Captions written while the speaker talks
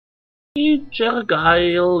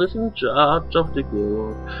Argyle is in charge of the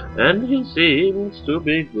guild, and he seems to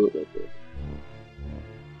be good at it.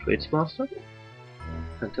 Tradesmaster?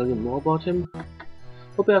 Can I tell you more about him?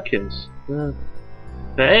 Oberkins.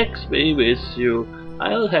 Thanks be with you.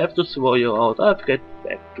 I'll have to throw you out. I'll get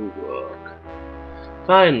back to work.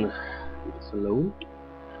 Fine. Leave us alone.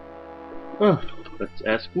 Let's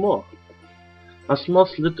ask more. A small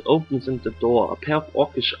slit opens in the door. A pair of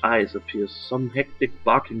orcish eyes appears. Some hectic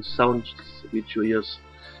barking sounds reach your ears,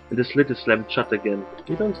 and the slit is slammed shut again.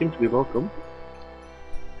 You don't seem to be welcome.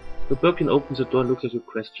 The Birkin opens the door and looks at you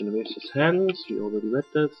question. Waves his hands. We already read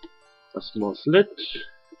that. A small slit.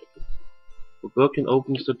 The Birkin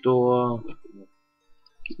opens the door.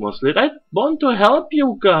 Small slit. I want to help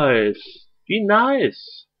you guys. Be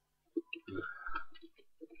nice.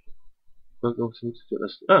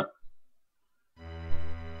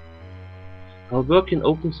 Birkin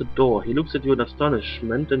opens the door. He looks at you in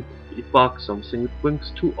astonishment and he barks something. It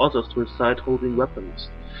brings two others to his side holding weapons.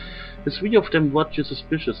 The three of them watch you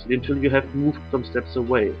suspiciously until you have moved some steps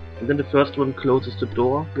away, and then the first one closes the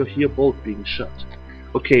door. You hear a bolt being shut.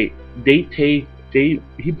 Okay,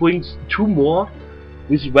 he brings two more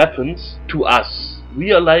with weapons to us.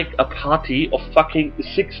 We are like a party of fucking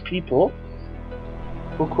 6 people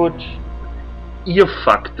who could ear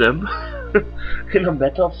fuck them in a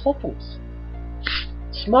matter of seconds.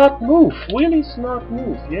 Smart move, really smart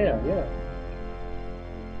move, yeah.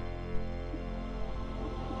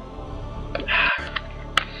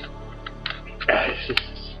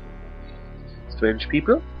 Strange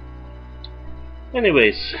people.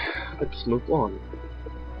 Anyways, let's move on.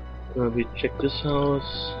 We check this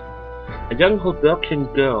house. A young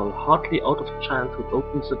Hoberkian girl, hardly out of childhood,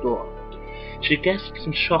 opens the door. She gasps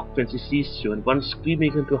in shock when she sees you and runs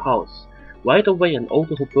screaming into the house. Right away, an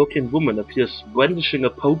older Hoberkian woman appears brandishing a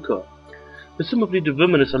poker. Presumably the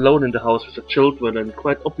woman is alone in the house with the children, and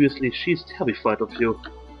quite obviously she is terrified of you.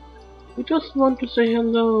 We just want to say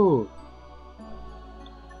hello.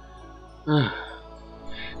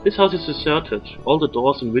 This house is deserted. All the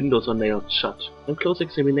doors and windows are nailed shut. On close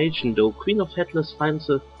examination, though, Queen of Headless finds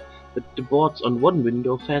that the boards on one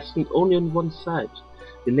window fastened only on one side.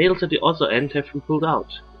 The nails at the other end have been pulled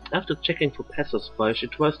out. After checking for passers-by, she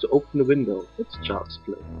tries to open the window. It's child's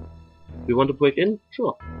play. You want to break in?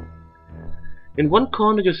 Sure. In one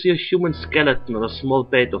corner you see a human skeleton on a small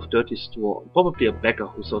bed of dirty straw. Probably a beggar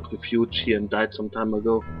who sought refuge here and died some time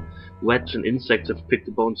ago. Rats and insects have picked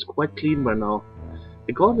the bones quite clean by now.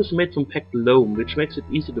 The ground is made from packed loam, which makes it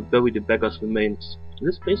easy to bury the beggar's remains.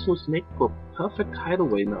 This place was made for a perfect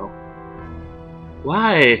hideaway now.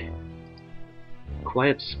 Why?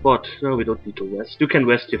 Quiet spot. No, we don't need to rest. You can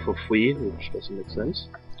rest here for free, which doesn't make sense.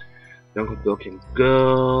 Young working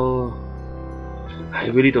girl. I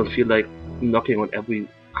really don't feel like knocking on every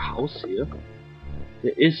house here.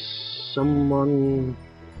 There is someone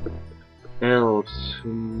else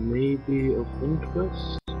who may be of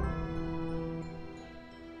interest.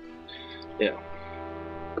 Yeah.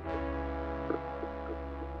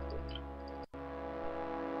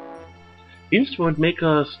 Instrument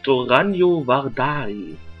maker Storanio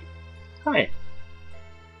Vardari. Hi.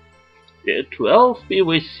 The 12 be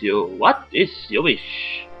with you. What is your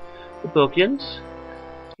wish? Hoberkians?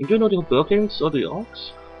 Do you know the Hoberkians or the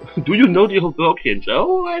orcs? Do you know the Hoberkians?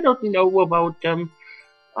 Oh, I don't know about them.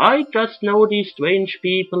 I just know these strange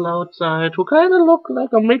people outside who kinda look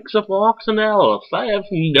like a mix of orcs and elves. I have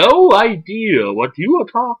no idea what you are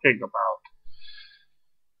talking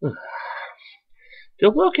about. The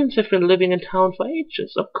Hoberkians have been living in town for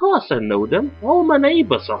ages. Of course I know them. All my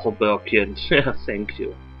neighbors are Hoberkians. Yeah, thank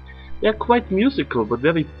you. They are quite musical, but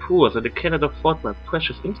very poor, so they cannot afford my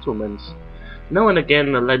precious instruments. Now and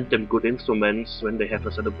again I lend them good instruments when they have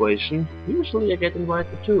a celebration. Usually I get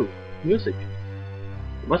invited too. Music.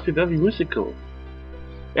 It must be very musical.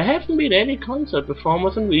 There haven't been any concert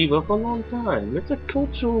performers in Riva for a long time. It's a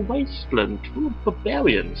cultural wasteland full of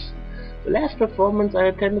barbarians. The last performance I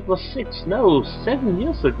attended was 7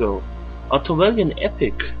 years ago. A Taurelian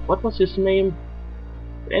epic. What was his name?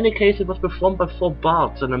 In any case, it was performed by 4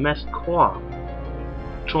 bards and a masked choir.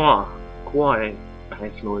 Choir, I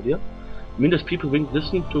have no idea. I mean, there's people being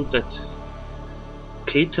listening to that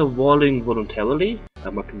caterwauling voluntarily?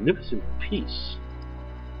 A magnificent piece.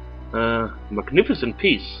 Magnificent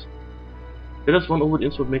piece. Let us run over the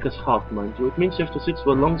instrument maker's heart, mind you. It means you have to sit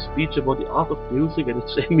for a long speech about the art of music and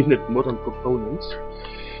its eminent modern proponents.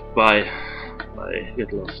 Bye.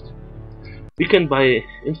 Get lost. We can buy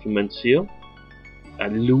instruments here.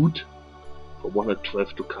 And loot for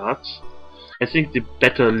 112 ducats. I think the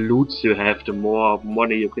better loots you have, the more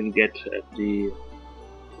money you can get at the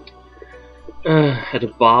at a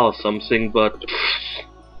bar or something, but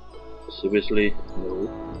seriously, no.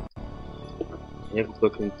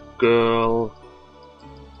 Working girl.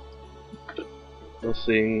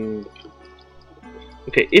 Nothing.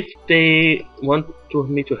 Okay, if they want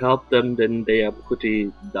me to help them, then they are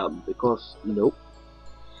pretty dumb, because nope,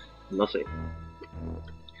 nothing.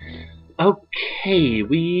 Okay,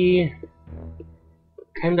 we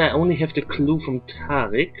kinda only have the clue from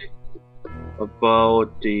Tariq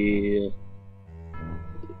about the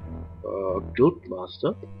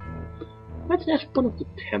Guildmaster. Let's ask one of the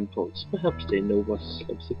temples, perhaps they know what's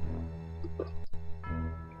something.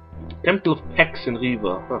 Temple of Pax in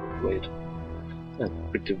Riva. Oh, wait.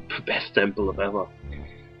 The best temple of ever.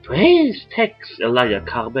 Praise Tex, Elia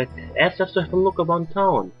Carbeck asked us to have a look around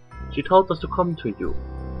town. She told us to come to you.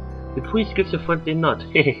 The priest gives a friendly nod.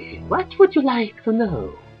 Hey, what would you like to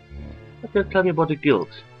know? What can you tell me about the guild?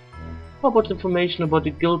 How about information about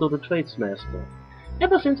the guild of the tradesmaster?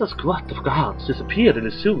 Ever since a squad of guards disappeared in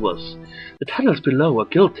the sewers, the tunnels below are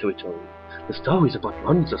guild territory. The stories about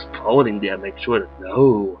monsters prowling there make sure that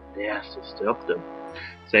no one dares disturb them.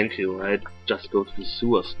 Thank you, I just go to the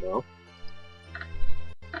sewers now.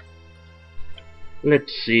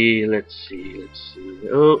 Let's see.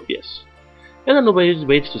 Oh, yes. Elanarae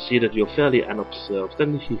waits to see that you're fairly unobserved,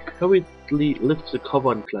 then he hurriedly lifts the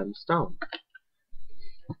cover and climbs down.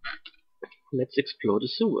 Let's explore the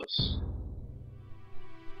sewers.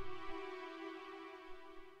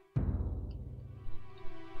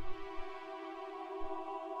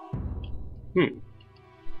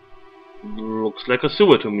 Looks like a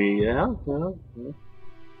sewer to me, yeah?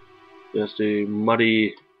 There's the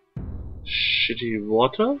muddy, shitty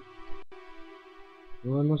water.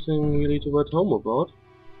 Well, nothing really to write home about.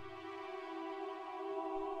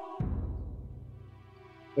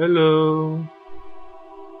 Hello.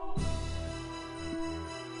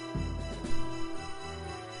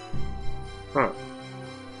 Huh.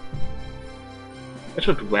 I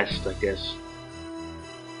should rest, I guess.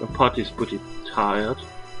 My party's pretty tired.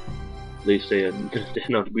 At least they're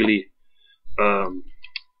not really full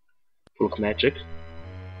of magic.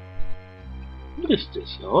 What is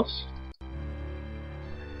this house?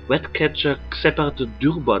 Wetcatcher Xeper de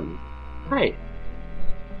Durban. Hi.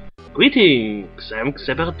 Greetings, I'm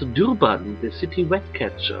Xeper de Durban, the city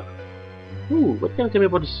wetcatcher. Ooh, what can you tell me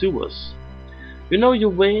about the sewers? You know your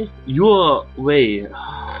way? Your way.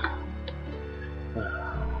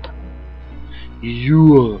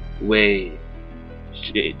 Your way.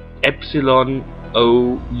 Epsilon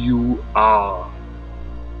O-U-R.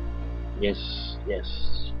 Yes, that's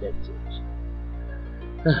it.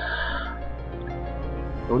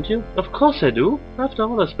 Don't you? Of course I do. After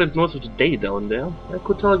all, I spent most of the day down there. I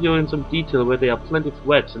could tell you in some detail where there are plenty of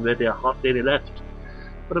wets and where there are hardly left.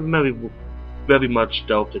 But I very much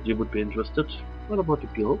doubt that you would be interested. What about the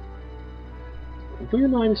guild? Do you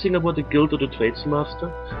know anything about the guild of the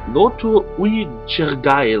tradesmaster? Lotu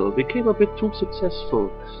Uichergail became a bit too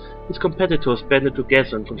successful. His competitors banded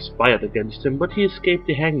together and conspired against him, but he escaped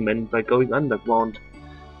the hangman by going underground.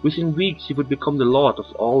 Within weeks he would become the lord of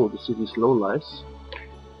all the city's lowlifes.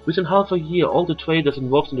 Within half a year all the traders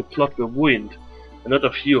involved in the plot were ruined, and not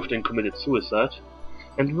a few of them committed suicide.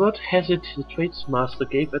 And word has it the tradesmaster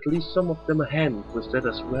gave at least some of them a hand with that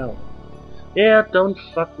as well. Yeah, don't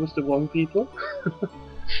fuck with the wrong people.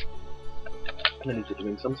 I need to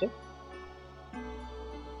drink something.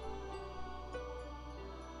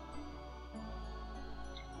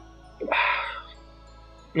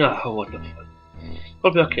 Ah, wonderful.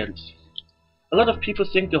 Hobberkins. A lot of people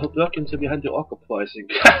think the Hobberkins are behind the orc uprising.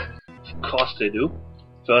 Of course they do.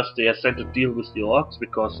 First they are sent to deal with the orcs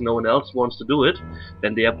because no one else wants to do it,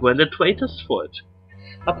 then they are branded traitors for it.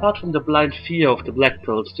 Apart from the blind fear of the Black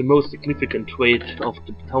Pelts, the most significant trait of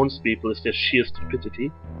the townspeople is their sheer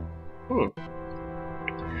stupidity.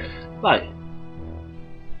 Why?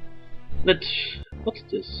 What's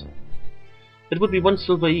this? It would be 1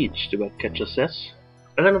 silver each, the Wetcatcher says.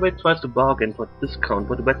 Elanarae tries to bargain for a discount,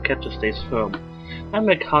 but the Wetcatcher stays firm. I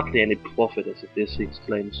make hardly any profit as it is, he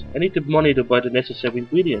explains. I need the money to buy the necessary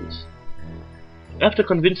ingredients. After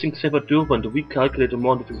convincing Xeper Durban to recalculate the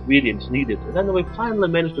amount of ingredients needed, Elanarae finally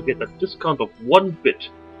managed to get a discount of 1 bit.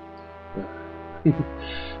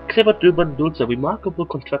 Xeper Durban builds a remarkable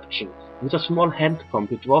contraption. With a small hand pump,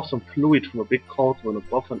 he draws some fluid from a big cauldron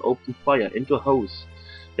above an open fire into a hose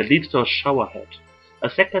that leads to a shower head. A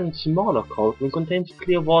second, smaller cauldron contains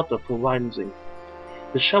clear water for rinsing.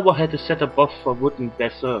 The shower head is set above a wooden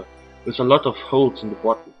bassin with a lot of holes in the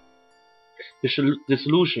bottom. The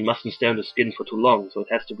solution mustn't stay on the skin for too long, so it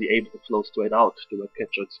has to be able to flow straight out, the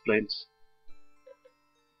Wetcatcher explains.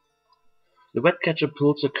 The Wetcatcher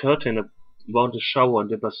pulls a curtain wound a shower on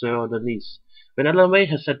the Berserker underneath. When Elanarae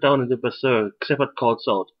has sat down in the Berserker, Xephard calls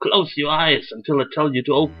out, "Close your eyes until I tell you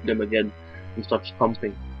to open them again," and starts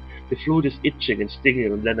pumping. The fluid is itching and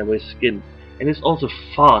stinging on Elanarae's skin, and it's also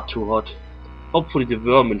far too hot. Hopefully the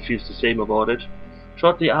vermin feels the same about it.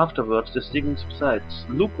 Shortly afterwards, the stinging subsides.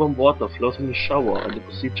 Lukewarm water flows in the shower, and the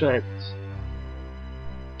procedure ends.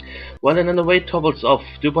 While Elanarae topples off,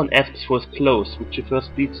 Dubon asks for his clothes, which he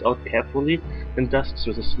first beats out carefully, then dusts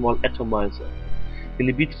with a small atomizer. Then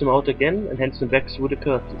he beats them out again and hands them back through the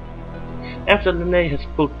curtain. After Elanarae has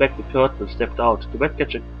pulled back the curtain and stepped out, the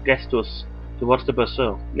Ratcatcher gestures towards the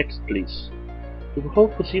Berserker. "Next, please." The whole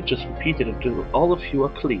procedure is repeated until all of you are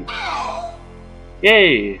clean.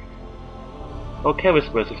 Yay! Our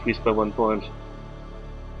charisma is increased by 1 point.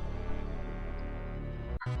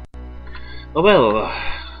 Oh well,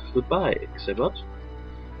 goodbye, Xephard.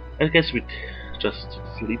 I guess we'd just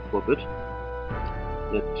sleep for a bit.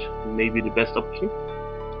 That may be the best option.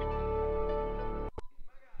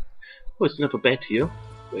 Oh, it's not a bed here.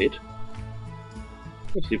 Wait.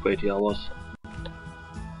 Let's sleep for 80 hours.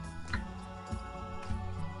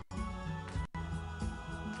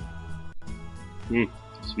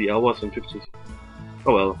 It's 3 hours and 50.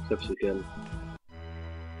 Oh well, that's again.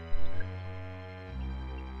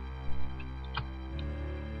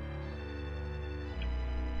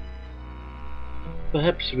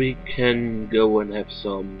 Perhaps we can go and have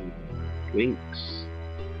some drinks.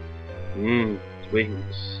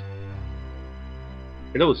 Drinks.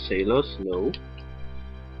 Hello, sailors. No.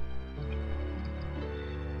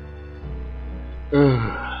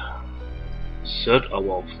 Third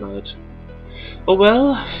hour of night. Oh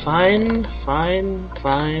well, fine.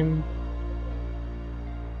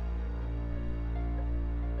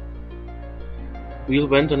 We'll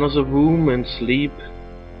rent another room and sleep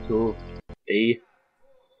till day.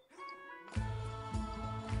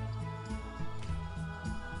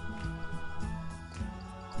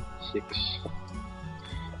 Six.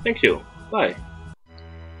 Thank you. Bye.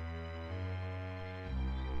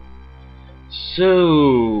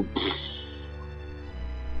 So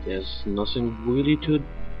there's nothing really to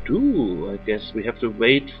do. I guess we have to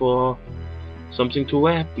wait for something to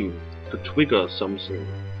happen, to trigger something.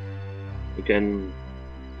 We can...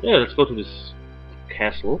 yeah, let's go to this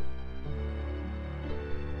castle.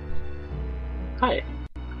 Hi.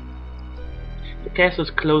 The castle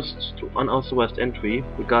is closed to unauthorized entry.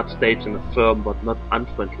 The guard states in a firm but not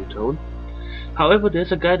unfriendly tone. However,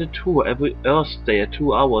 there's a guided tour every Earth Day at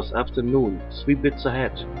 2 hours after noon, 3 bits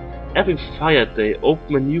ahead. Every Fire Day,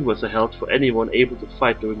 open maneuvers are held for anyone able to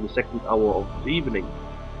fight during the second hour of the evening.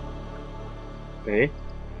 Okay.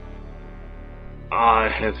 I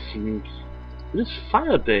have... This is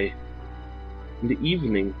Fire Day. In the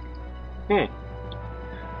evening.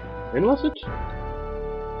 When was it?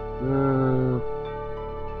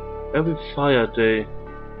 Every Fire Day.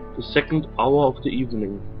 The second hour of the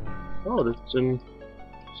evening. Oh, that's in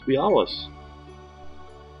 3 hours.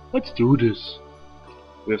 Let's do this.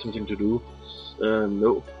 We have something to do.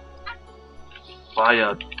 No.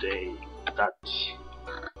 Fire Day. That's...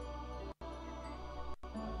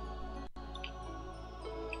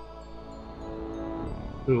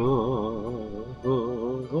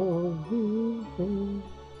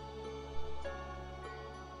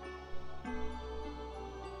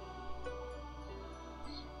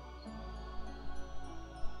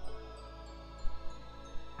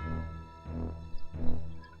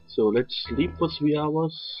 So let's sleep for 3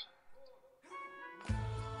 hours.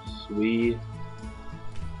 3.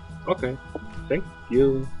 Okay, thank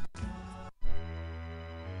you.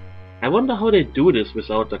 I wonder how they do this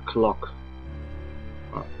without a clock.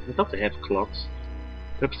 I thought they have clocks.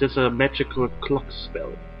 Perhaps there's a magical clock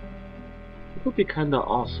spell. It would be kinda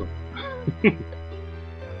awesome.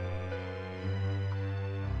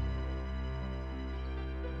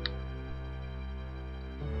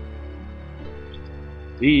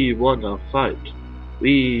 We wanna fight.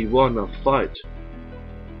 We wanna fight.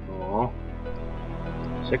 Aww.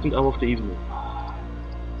 Second hour of the evening.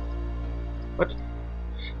 What?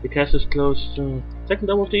 The castle is closed. Second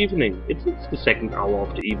hour of the evening. It's the second hour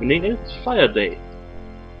of the evening and it's Fire Day.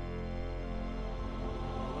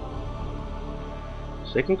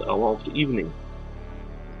 Second hour of the evening.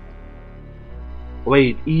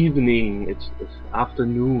 Wait, evening. It's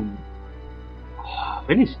afternoon. Oh,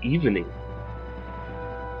 when is evening?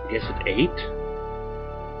 I guess at 8?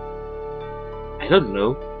 I don't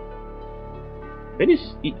know. When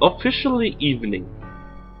is officially evening?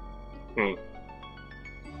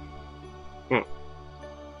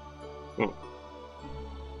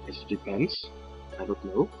 It depends. I don't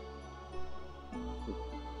know.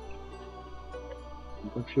 I'm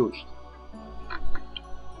confused.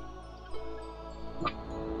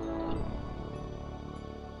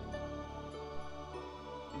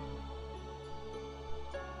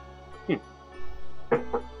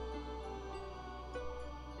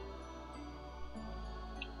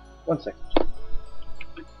 1 second.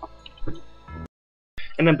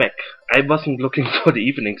 And I'm back. I wasn't looking for the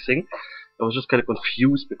evening thing. I was just kind of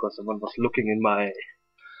confused because someone was looking in my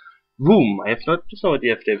room. I have just no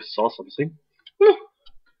idea if they saw something.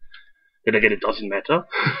 Then again, it doesn't matter.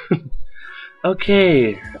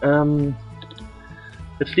 Okay,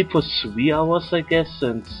 let's sleep for 3 hours, I guess,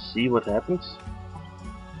 and see what happens.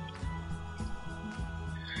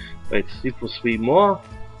 Wait, sleep for 3 more,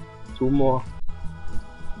 2 more.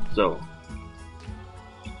 So,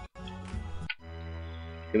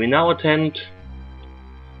 can we now attend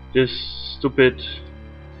this stupid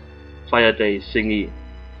Fire Day thingy?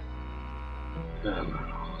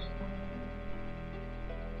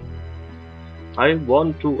 I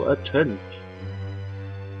want to attend.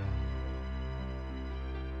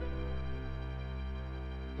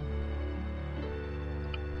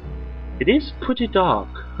 It is pretty dark.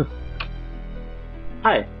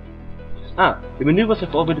 Hi. The maneuvers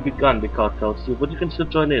have already begun, the card tells you, but you can still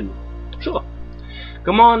join in. Sure.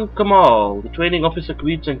 Come on. The training officer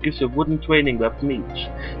greets and gives you a wooden training weapon each,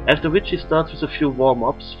 after which he starts with a few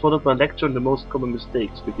warm-ups, followed by a lecture on the most common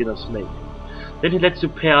mistakes beginners make. Then he lets you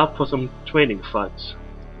pair up for some training fights.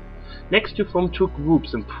 Next you form 2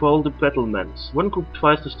 groups and prowl the battlements. One group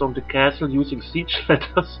tries to storm the castle using siege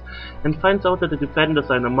ladders and finds out that the defenders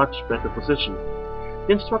are in a much better position.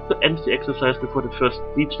 The instructor ends the exercise before the first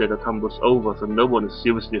siege ladder tumbles over, so no one is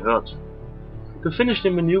seriously hurt. To finish the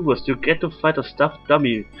maneuvers, you get to fight a stuffed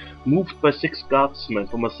dummy moved by 6 guardsmen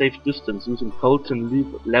from a safe distance using poles and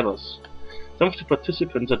levers. Some of the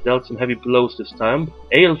participants are dealt some heavy blows this time.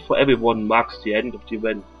 Ale for everyone marks the end of the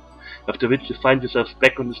event, after which you find yourselves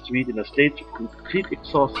back on the street in a state of complete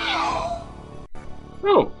exhaustion.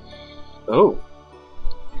 Oh.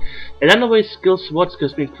 Elanarae's skill SWAT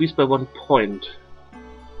has been increased by 1 point.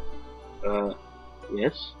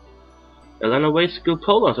 Yes. Elanarae's skill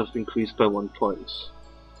polars has been increased by 1 point.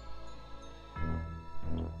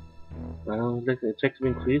 The attack has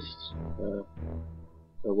been increased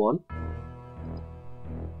by 1.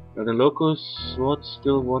 And the local SWAT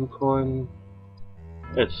skill 1 point.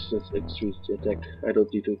 Let's increase the attack. I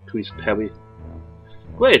don't need to increase parry.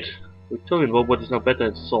 Great! Victorian robot is now better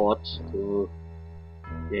at swords.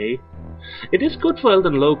 Yay. It is good for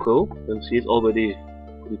Elden Loco, since he is already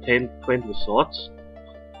trained with swords.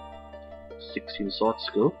 16 sword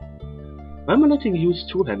skill. Why am I letting you use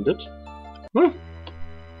 2-handed?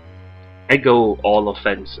 I go all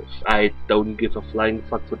offensive. I don't give a flying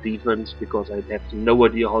fuck for defense because I have no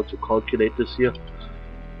idea how to calculate this here.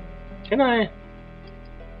 Can I?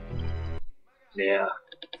 Yeah.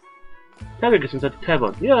 Tarek is inside the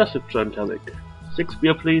tavern. Yes, it's join Tarek. 6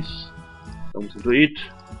 beer please. Something to eat.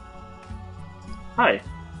 Hi.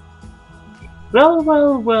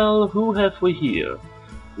 Well, who have we here?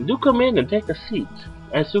 Do come in and take a seat.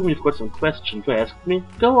 I assume you've got some question to ask me.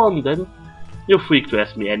 Go on then. You're free to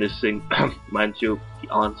ask me anything. Mind you,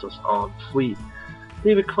 the answers aren't free.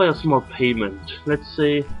 They require small payment. Let's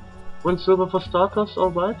say 1 silver for starters,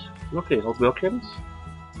 alright? Okay, Hooray.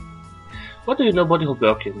 What do you know about the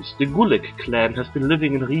Hooray? The Gulik clan has been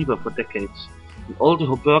living in Riva for decades, and all the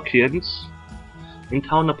Hooray in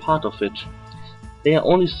town are part of it. They are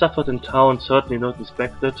only suffered in town, certainly not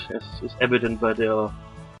respected, as is evident by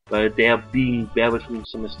their being buried from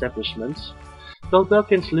some establishments. The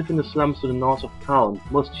Hooray live in the slums to the north of town.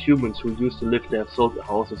 Most humans who used to live there have sold their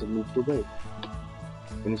houses and moved away.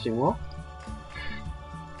 Anything more?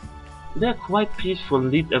 They are quite peaceful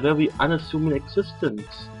and lead a very unassuming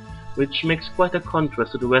existence, which makes quite a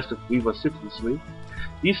contrast to the rest of Riva citizenry.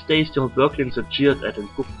 These days the Hooray are jeered at in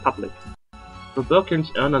public. The Hooray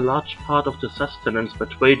earn a large part of their sustenance by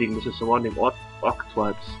trading with the surrounding orc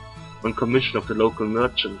tribes on commission of the local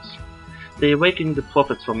merchants. They are raking the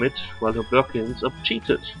profits from it, while the Hooray are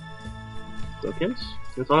cheated. Hooray?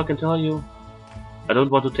 That's all I can tell you. I don't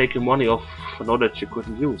want to take your money off for knowledge you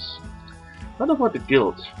couldn't use. What about the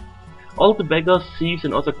guild? All the beggars, thieves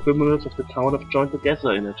and other criminals of the town have joined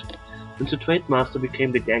together in it. Since the trade master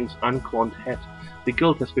became the gang's uncrowned head, the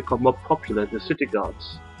guild has become more popular than the city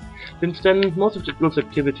guards. Since then, most of the guild's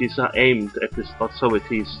activities are aimed at the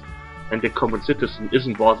authorities, and the common citizen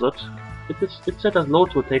isn't bothered. It's set as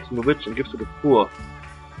Loto takes from the rich and gives to the poor.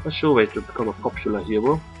 A sure way to become a popular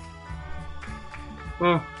hero.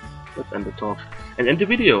 Well, let's end the talk. And end the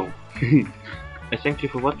video! I thank you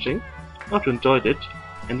for watching. I hope you enjoyed it,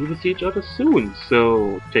 and we will see each other soon,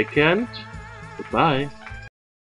 so take care and goodbye.